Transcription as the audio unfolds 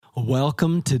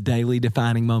Welcome to Daily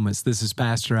Defining Moments. This is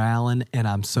Pastor Allen, and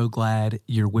I'm so glad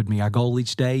you're with me. Our goal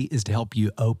each day is to help you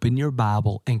open your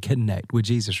Bible and connect with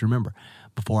Jesus. Remember,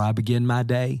 before I begin my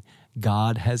day,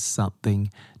 God has something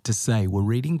to say. We're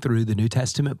reading through the New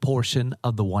Testament portion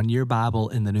of the One-Year Bible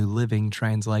in the New Living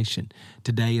Translation.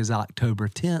 Today is October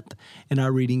 10th, and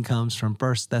our reading comes from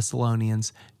 1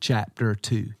 Thessalonians chapter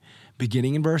 2.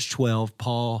 Beginning in verse 12,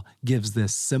 Paul gives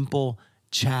this simple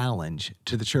challenge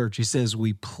to the church. He says,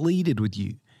 we pleaded with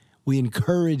you, we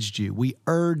encouraged you, we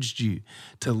urged you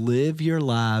to live your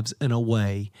lives in a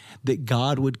way that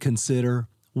God would consider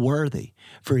worthy,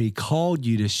 for he called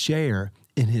you to share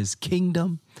in his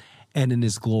kingdom and in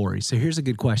his glory. So here's a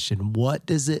good question. What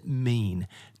does it mean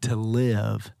to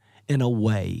live in a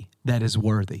way that is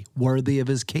worthy of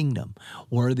his kingdom,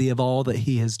 worthy of all that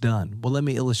he has done? Well, let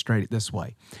me illustrate it this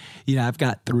way. I've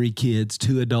got 3 kids,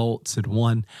 2 adults and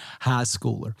 1 high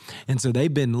schooler. And so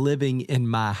they've been living in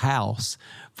my house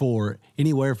for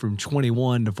anywhere from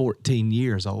 21 to 14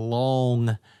 years, a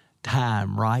long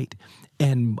time, right?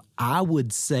 And I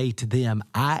would say to them,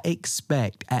 I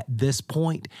expect at this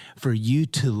point for you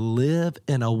to live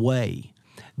in a way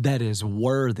that is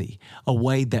worthy, a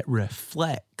way that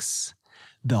reflects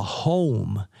the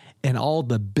home and all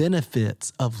the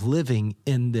benefits of living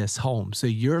in this home. So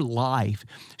your life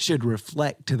should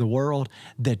reflect to the world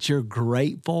that you're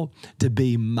grateful to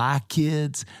be my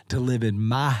kids, to live in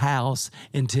my house,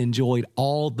 and to enjoy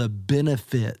all the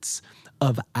benefits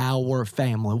of our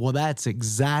family. Well, that's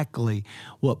exactly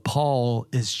what Paul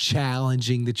is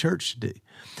challenging the church to do,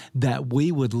 that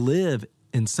we would live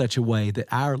in such a way that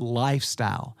our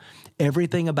lifestyle,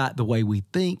 everything about the way we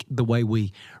think, the way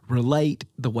we relate,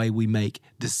 the way we make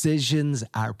decisions,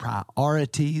 our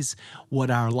priorities,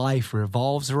 what our life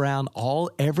revolves around,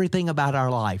 everything about our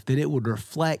life, that it would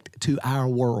reflect to our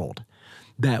world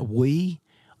that we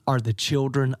are the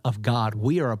children of God.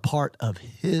 We are a part of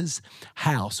his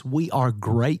house. We are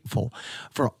grateful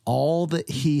for all that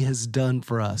he has done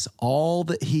for us, all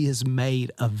that he has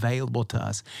made available to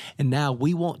us. And now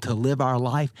we want to live our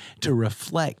life to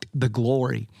reflect the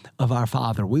glory of our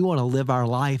Father. We want to live our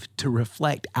life to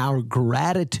reflect our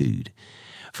gratitude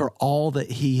for all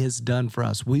that he has done for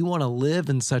us. We want to live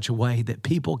in such a way that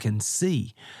people can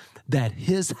see that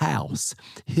his house,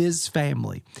 his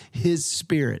family, his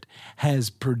spirit has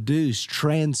produced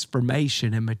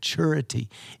transformation and maturity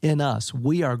in us.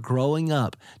 We are growing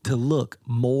up to look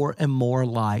more and more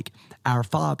like our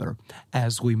Father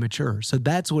as we mature. So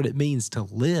that's what it means to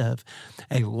live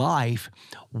a life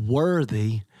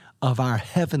worthy of our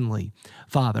Heavenly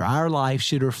Father. Our life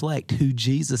should reflect who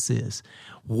Jesus is.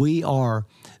 We are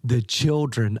the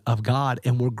children of God,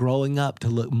 and we're growing up to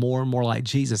look more and more like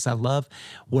Jesus. I love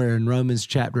where in Romans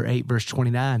chapter 8, verse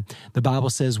 29, the Bible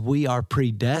says we are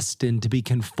predestined to be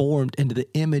conformed into the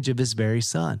image of his very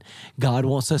Son. God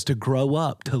wants us to grow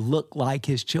up to look like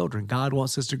his children. God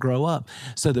wants us to grow up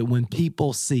so that when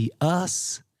people see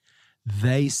us,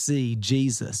 they see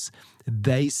Jesus.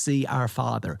 They see our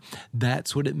Father.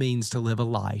 That's what it means to live a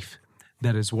life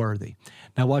that is worthy.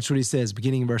 Now watch what he says,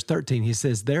 beginning in verse 13. He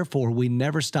says, therefore, we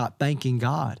never stop thanking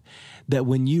God that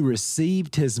when you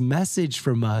received his message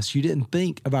from us, you didn't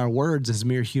think of our words as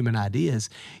mere human ideas.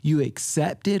 You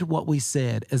accepted what we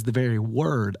said as the very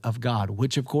word of God,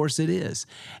 which of course it is.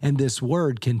 And this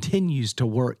word continues to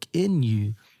work in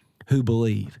you who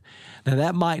believe. Now,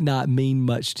 that might not mean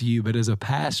much to you, but as a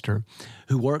pastor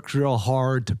who works real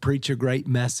hard to preach a great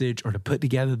message or to put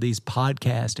together these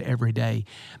podcasts every day,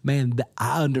 man,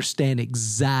 I understand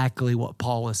exactly what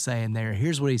Paul is saying there.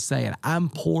 Here's what he's saying. I'm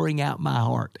pouring out my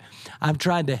heart. I'm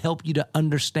trying to help you to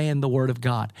understand the Word of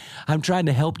God. I'm trying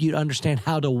to help you to understand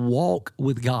how to walk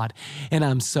with God. And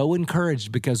I'm so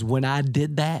encouraged because when I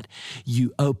did that,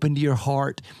 you opened your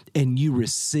heart and you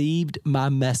received my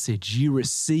message. You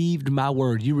received my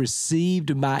word. You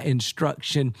received my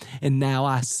instruction. And now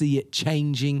I see it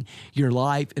changing your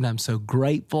life. And I'm so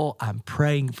grateful. I'm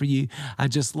praying for you. I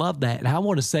just love that. And I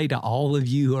want to say to all of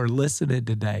you who are listening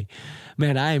today,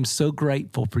 man, I am so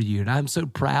grateful for you. And I'm so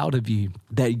proud of you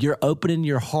that you're opening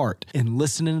your heart and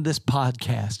listening to this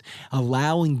podcast,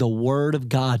 allowing the Word of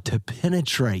God to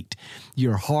penetrate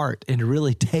your heart and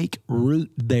really take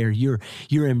root there. You're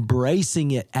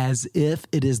embracing it as if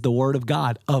it is the Word of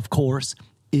God. Of course,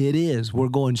 it is. We're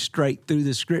going straight through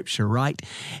the scripture, right?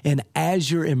 And as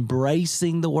you're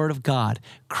embracing the Word of God,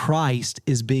 Christ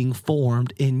is being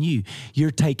formed in you.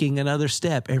 You're taking another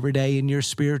step every day in your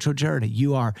spiritual journey.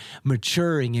 You are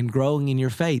maturing and growing in your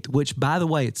faith, which, by the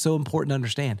way, it's so important to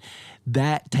understand,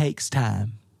 that takes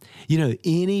time.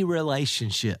 Any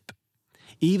relationship,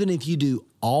 even if you do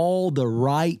all the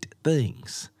right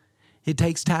things, It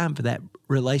takes time for that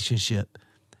relationship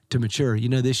to mature. You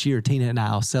know, this year, Tina and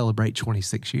I will celebrate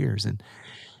 26 years. And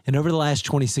over the last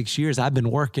 26 years, I've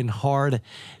been working hard,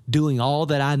 doing all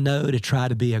that I know to try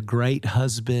to be a great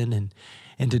husband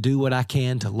and to do what I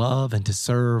can to love and to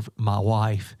serve my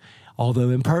wife,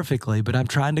 although imperfectly, but I'm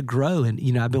trying to grow. And,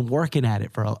 you know, I've been working at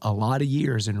it for a lot of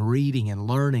years and reading and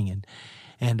learning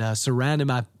and surrounding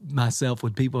myself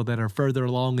with people that are further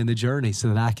along in the journey so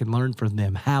that I can learn from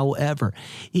them. However,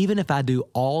 even if I do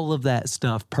all of that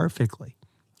stuff perfectly,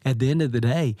 at the end of the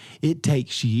day, it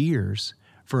takes years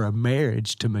for a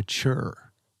marriage to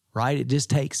mature, right? It just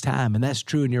takes time. And that's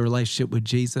true in your relationship with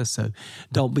Jesus. So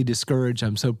don't be discouraged.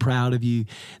 I'm so proud of you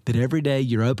that every day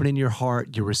you're opening your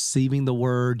heart, you're receiving the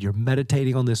word, you're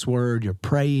meditating on this word, you're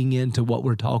praying into what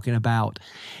we're talking about.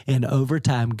 And over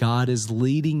time, God is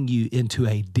leading you into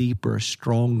a deeper,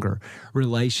 stronger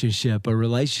relationship, a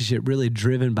relationship really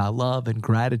driven by love and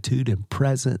gratitude and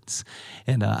presence.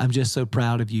 And I'm just so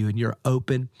proud of you and your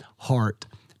open heart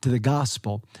to the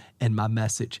gospel and my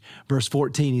message. Verse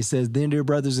 14, he says, "Then, dear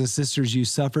brothers and sisters, you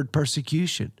suffered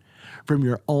persecution from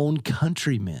your own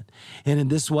countrymen. And in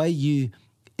this way, you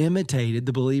imitated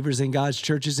the believers in God's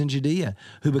churches in Judea,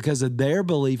 who because of their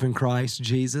belief in Christ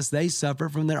Jesus, they suffer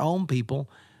from their own people,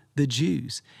 the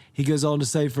Jews." He goes on to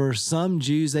say, "For some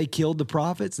Jews, they killed the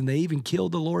prophets and they even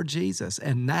killed the Lord Jesus.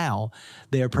 And now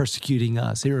they are persecuting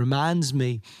us." It reminds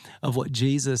me of what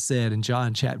Jesus said in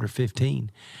John chapter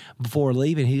 15. Before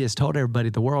leaving, he just told everybody,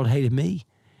 the world hated me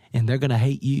and they're going to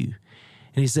hate you.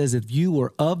 And he says, if you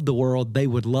were of the world, they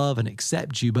would love and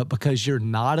accept you. But because you're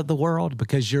not of the world,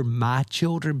 because you're my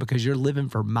children, because you're living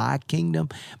for my kingdom,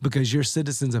 because you're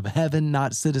citizens of heaven,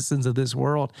 not citizens of this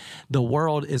world, the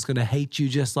world is going to hate you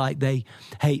just like they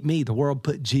hate me. The world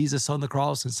put Jesus on the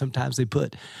cross, and sometimes they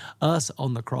put us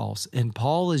on the cross. And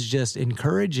Paul is just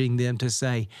encouraging them to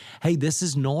say, hey, this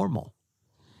is normal.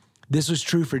 This was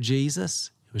true for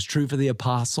Jesus. It was true for the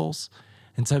apostles.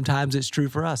 And sometimes it's true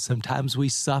for us. Sometimes we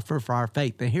suffer for our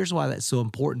faith. And here's why that's so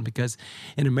important, because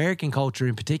in American culture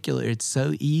in particular, it's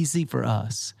so easy for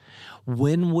us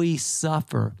when we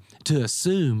suffer to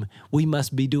assume we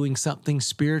must be doing something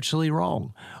spiritually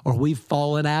wrong, or we've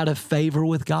fallen out of favor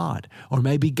with God, or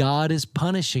maybe God is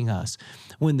punishing us.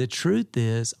 When the truth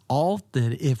is,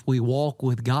 often if we walk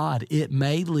with God, it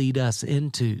may lead us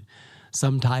into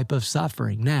some type of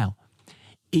suffering. Now,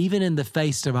 even in the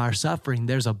face of our suffering,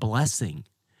 there's a blessing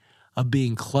of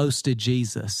being close to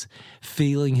Jesus,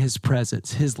 feeling his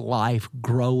presence, his life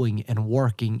growing and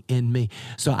working in me.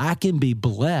 So I can be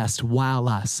blessed while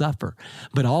I suffer.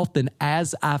 But often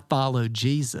as I follow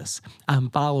Jesus, I'm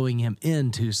following him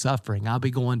into suffering. I'll be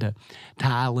going to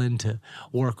Thailand to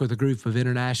work with a group of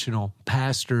international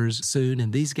pastors soon.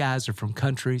 And these guys are from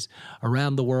countries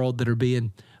around the world that are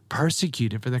being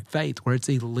persecuted for their faith, where it's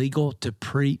illegal to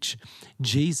preach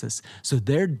Jesus. So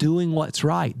they're doing what's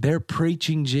right. They're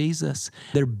preaching Jesus.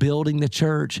 They're building the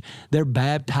church. They're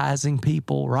baptizing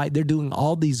people, right? They're doing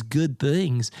all these good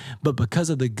things, but because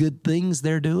of the good things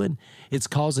they're doing, it's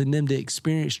causing them to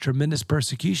experience tremendous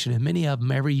persecution. And many of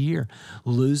them every year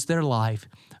lose their life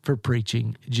for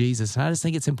preaching Jesus. And I just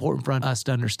think it's important for us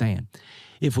to understand,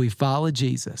 if we follow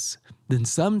Jesus, then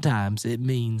sometimes it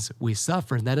means we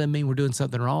suffer. And that doesn't mean we're doing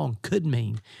something wrong. Could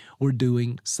mean we're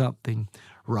doing something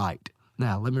right.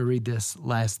 Now, let me read this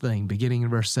last thing, beginning in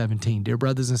verse 17. "Dear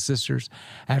brothers and sisters,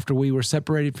 after we were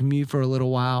separated from you for a little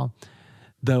while,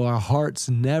 though our hearts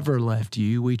never left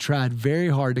you, we tried very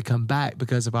hard to come back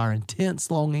because of our intense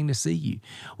longing to see you.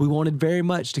 We wanted very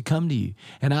much to come to you.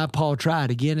 And I, Paul, tried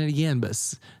again and again, but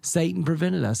Satan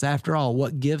prevented us. After all,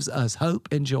 what gives us hope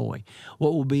and joy?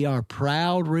 What will be our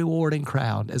proud reward and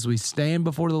crown as we stand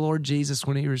before the Lord Jesus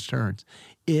when he returns?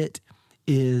 It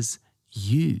is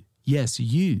you. Yes,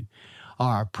 you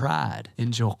are our pride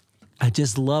and joy." I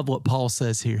just love what Paul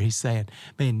says here. He's saying,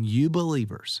 man, you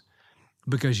believers,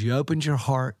 because you opened your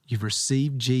heart, you've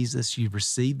received Jesus, you've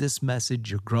received this message,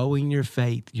 you're growing in your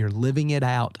faith, you're living it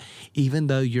out, even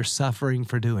though you're suffering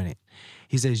for doing it.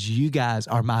 He says, you guys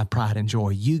are my pride and joy.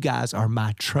 You guys are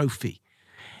my trophy.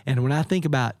 And when I think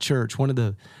about church, one of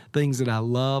the things that I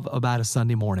love about a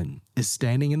Sunday morning is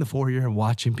standing in the foyer and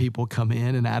watching people come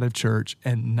in and out of church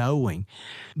and knowing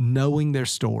their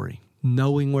story,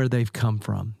 knowing where they've come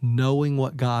from, knowing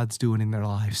what God's doing in their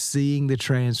life, seeing the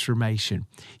transformation.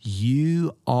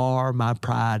 You are my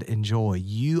pride and joy.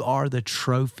 You are the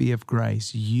trophy of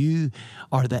grace. You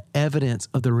are the evidence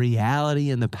of the reality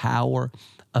and the power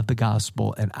of the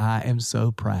gospel. And I am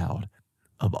so proud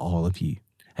of all of you.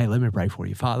 Hey, let me pray for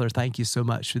you. Father, thank you so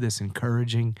much for this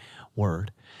encouraging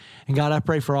word. And God, I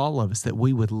pray for all of us that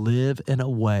we would live in a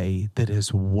way that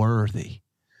is worthy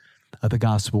of the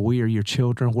gospel. We are your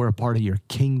children. We're a part of your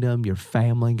kingdom, your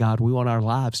family. God, we want our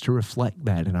lives to reflect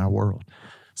that in our world.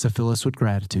 So fill us with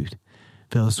gratitude.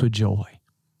 Fill us with joy.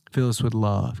 Fill us with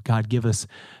love. God, give us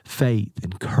faith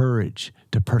and courage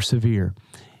to persevere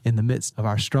in the midst of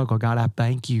our struggle. God, I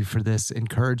thank you for this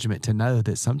encouragement to know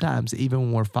that sometimes even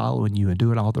when we're following you and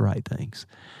doing all the right things,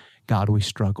 God, we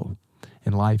struggle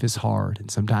and life is hard and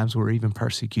sometimes we're even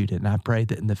persecuted. And I pray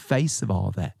that in the face of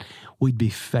all that, we'd be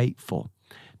faithful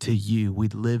to you.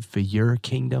 We'd live for your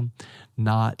kingdom,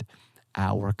 not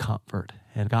our comfort.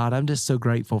 And God, I'm just so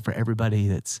grateful for everybody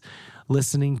that's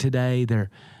listening today.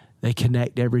 They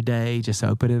connect every day, just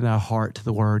opening their heart to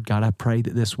the word. God, I pray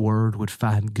that this word would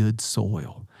find good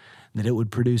soil, that it would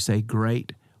produce a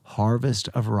great harvest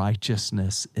of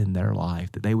righteousness in their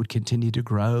life, that they would continue to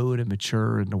grow and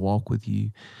mature and to walk with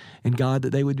you. And God,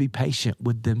 that they would be patient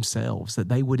with themselves, that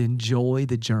they would enjoy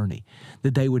the journey,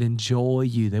 that they would enjoy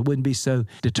you. They wouldn't be so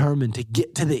determined to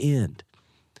get to the end,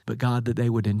 but God, that they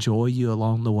would enjoy you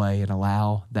along the way and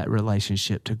allow that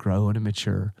relationship to grow and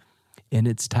mature in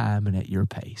its time and at your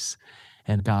pace.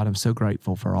 And God, I'm so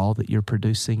grateful for all that you're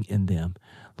producing in them.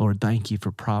 Lord, thank you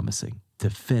for promising to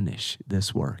finish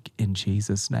this work. In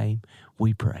Jesus' name,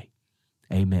 we pray.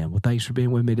 Amen. Well, thanks for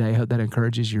being with me today. I hope that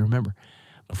encourages you. Remember,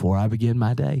 before I begin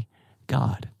my day,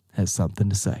 God has something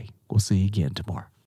to say. We'll see you again tomorrow.